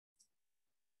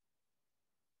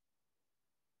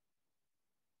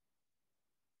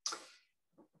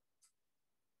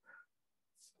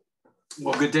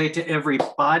Well, good day to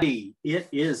everybody. It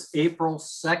is April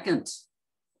 2nd.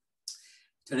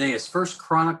 Today is First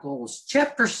Chronicles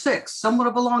chapter 6, somewhat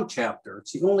of a long chapter.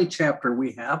 It's the only chapter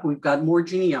we have. We've got more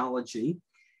genealogy.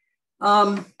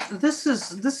 This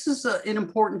is an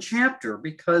important chapter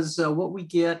because what we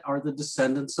get are the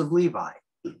descendants of Levi.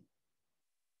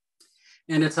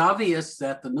 And it's obvious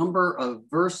that the number of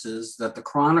verses that the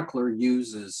chronicler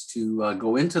uses to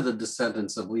go into the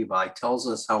descendants of Levi tells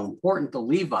us how important the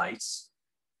Levites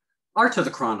are to the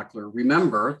chronicler.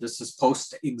 Remember, this is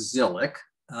post-exilic.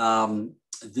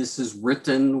 This is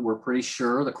written, we're pretty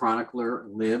sure the chronicler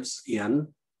lives in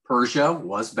Persia,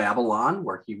 was Babylon,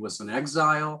 where he was in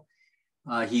exile.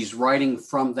 He's writing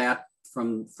from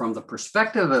the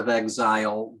perspective of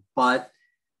exile, but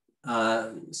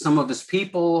some of his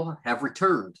people have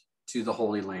returned to the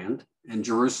Holy Land and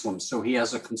Jerusalem. So he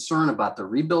has a concern about the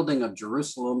rebuilding of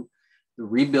Jerusalem, the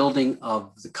rebuilding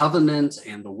of the covenant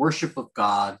and the worship of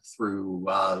God through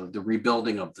the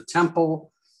rebuilding of the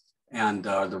temple and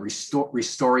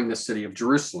restoring the city of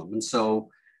Jerusalem. And so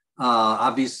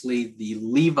obviously the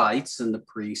Levites and the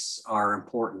priests are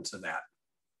important to that.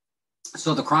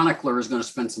 So the chronicler is going to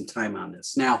spend some time on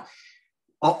this. Now,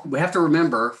 we have to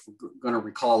remember, if we're going to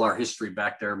recall our history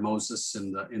back there, Moses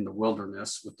in the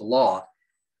wilderness with the law.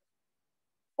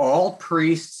 All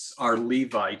priests are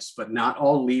Levites, but not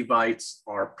all Levites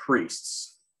are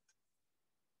priests.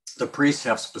 The priests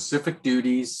have specific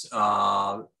duties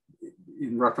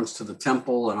in reference to the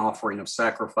temple and offering of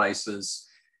sacrifices.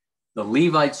 The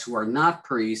Levites who are not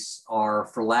priests are,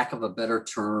 for lack of a better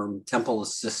term, temple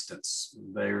assistants.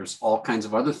 There's all kinds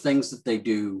of other things that they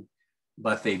do,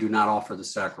 but they do not offer the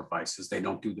sacrifices. They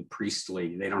don't do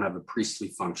they don't have the priestly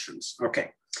functions.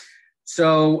 Okay,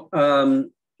 so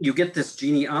you get this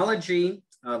genealogy.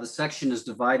 The section is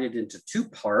divided into two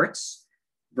parts.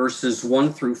 Verses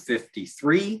 1 through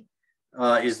 53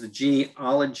 is the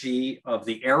genealogy of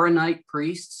the Aaronite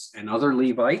priests and other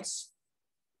Levites,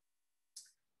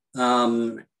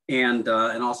 and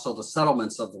also the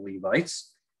settlements of the Levites.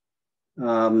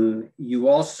 You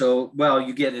also,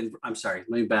 you get in, I'm sorry,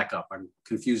 let me back up. I'm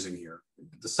confusing here.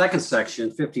 The second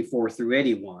section, 54 through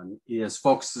 81,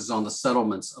 focuses on the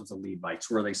settlements of the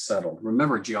Levites, where they settled.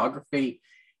 Remember, geography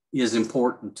is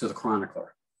important to the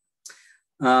chronicler.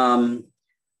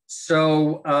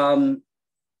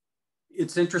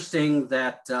 It's interesting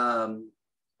that the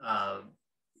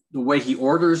way he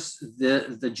orders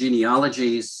the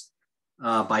genealogies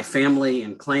by family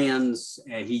and clans,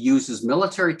 he uses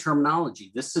military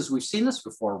terminology. We've seen this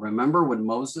before. Remember when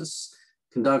Moses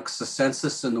conducts a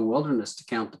census in the wilderness to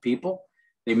count the people?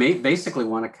 They basically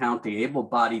want to count the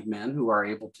able-bodied men who are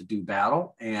able to do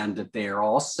battle, and that they are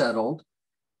all settled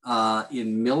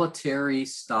in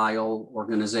military-style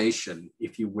organization,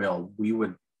 if you will. We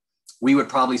would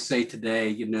probably say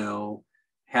today,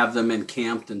 have them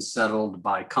encamped and settled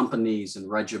by companies and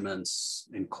regiments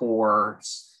and corps.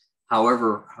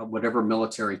 However, whatever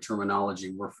military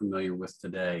terminology we're familiar with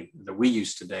today, that we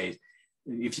use today,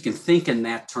 if you can think in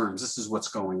that terms, this is what's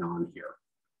going on here.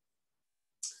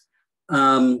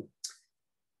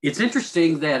 It's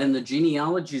interesting that in the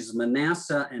genealogies of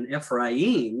Manasseh and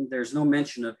Ephraim, there's no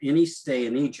mention of any stay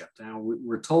in Egypt. Now,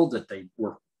 we're told that they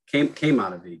came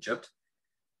out of Egypt,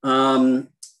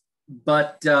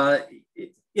 but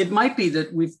it might be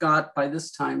that we've got, by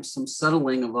this time, some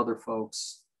settling of other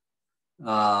folks who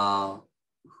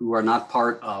are not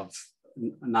part of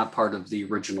the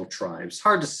original tribes.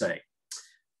 Hard to say.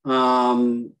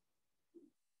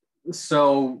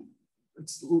 So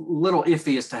it's a little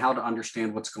iffy as to how to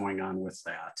understand what's going on with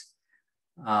that.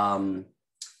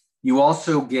 You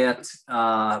also get,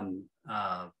 in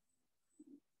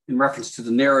reference to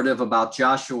the narrative about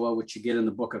Joshua, which you get in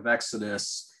the book of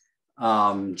Exodus,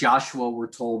 Joshua, we're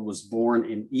told, was born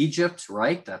in Egypt,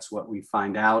 right? That's what we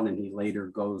find out. And he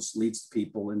later leads the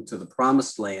people into the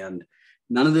promised land.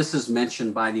 None of this is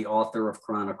mentioned by the author of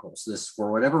Chronicles. This,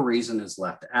 for whatever reason, is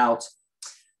left out.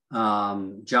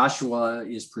 Joshua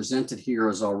is presented here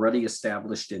as already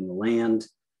established in the land,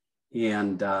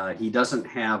 and he doesn't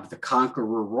have the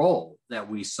conqueror role that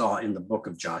we saw in the book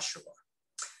of Joshua.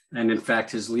 And in fact,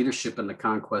 his leadership in the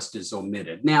conquest is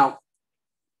omitted. Now,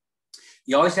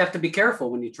 you always have to be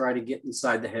careful when you try to get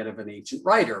inside the head of an ancient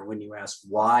writer. When you ask,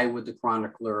 why would the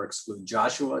chronicler exclude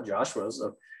Joshua? Joshua is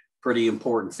a pretty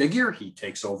important figure. He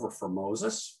takes over for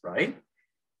Moses, right?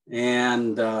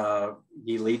 And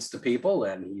he leads the people,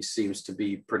 and he seems to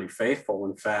be pretty faithful.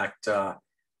 In fact,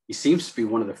 he seems to be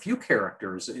one of the few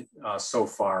characters so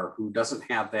far who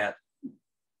doesn't have that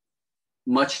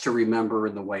much to remember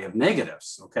in the way of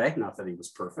negatives, okay? Not that he was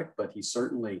perfect, but he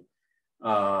certainly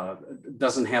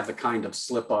doesn't have the kind of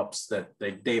slip-ups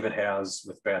that David has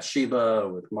with Bathsheba,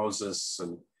 with Moses,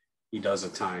 and he does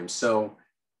at times. So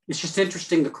it's just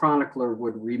interesting the chronicler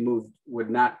would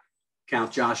not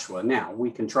count Joshua. Now,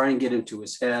 we can try and get into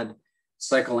his head,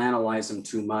 psychoanalyze him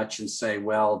too much and say,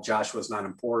 well, Joshua's not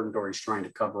important, or he's trying to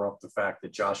cover up the fact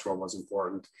that Joshua was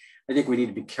important. I think we need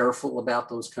to be careful about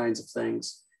those kinds of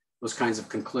things, those kinds of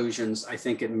conclusions. I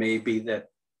think it may be that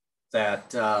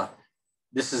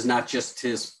this is not just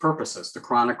his purposes. The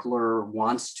chronicler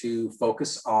wants to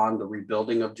focus on the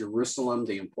rebuilding of Jerusalem,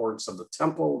 the importance of the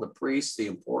temple, the priests, the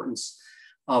importance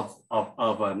of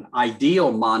an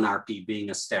ideal monarchy being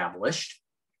established.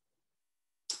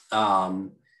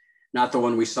 Not the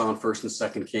one we saw in 1st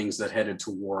and 2nd Kings that headed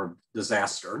toward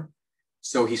disaster.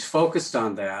 So he's focused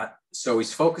on that. So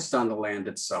he's focused on the land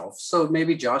itself. So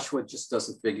maybe Joshua just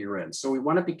doesn't figure in. So we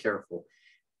want to be careful.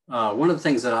 One of the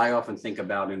things that I often think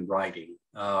about in writing,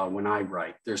 when I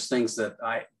write, there's things that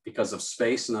because of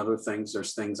space and other things,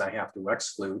 there's things I have to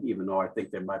exclude, even though I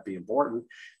think they might be important.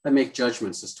 I make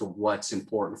judgments as to what's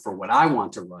important for what I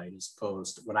want to write, as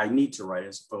opposed to what I need to write,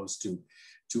 as opposed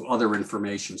to other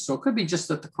information. So it could be just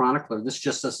that the chronicler, this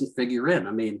just doesn't figure in.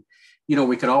 I mean,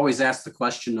 we could always ask the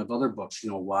question of other books,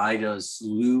 why does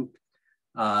Luke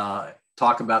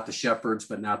talk about the shepherds,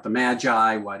 but not the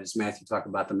Magi? Why does Matthew talk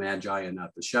about the Magi and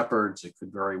not the shepherds? It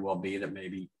could very well be that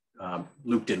maybe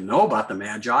Luke didn't know about the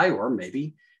Magi, or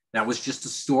maybe that was just a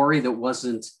story that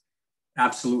wasn't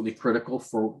absolutely critical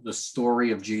for the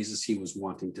story of Jesus he was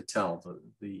wanting to tell,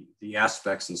 the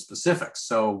aspects and specifics.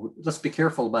 So let's be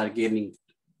careful about getting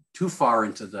too far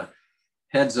into the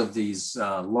heads of these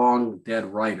long dead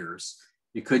writers.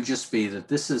 It could just be that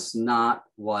this is not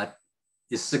what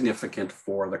is significant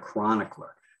for the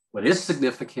chronicler. What is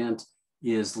significant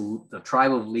is the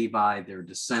tribe of Levi, their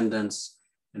descendants,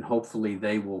 and hopefully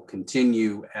they will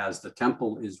continue as the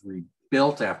temple is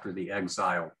rebuilt after the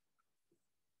exile.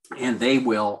 And they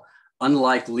will,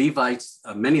 unlike Levites,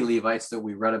 many Levites that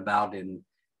we read about in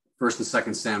 1st and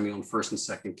 2nd Samuel and 1st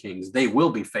and 2nd Kings, they will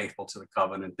be faithful to the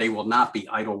covenant. They will not be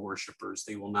idol worshipers.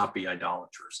 They will not be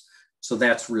idolaters. So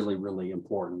that's really, really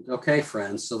important. Okay,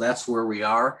 friends, so that's where we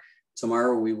are.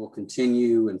 Tomorrow we will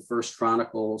continue in 1st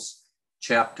Chronicles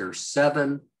chapter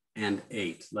 7 and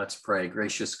 8. Let's pray.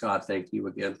 Gracious God, thank you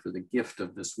again for the gift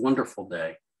of this wonderful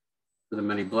day, for the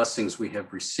many blessings we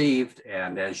have received.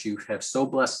 And as you have so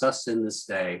blessed us in this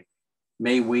day,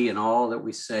 may we in all that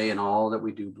we say and all that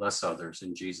we do bless others.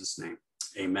 In Jesus' name,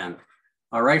 amen.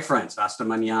 All right, friends, hasta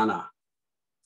mañana.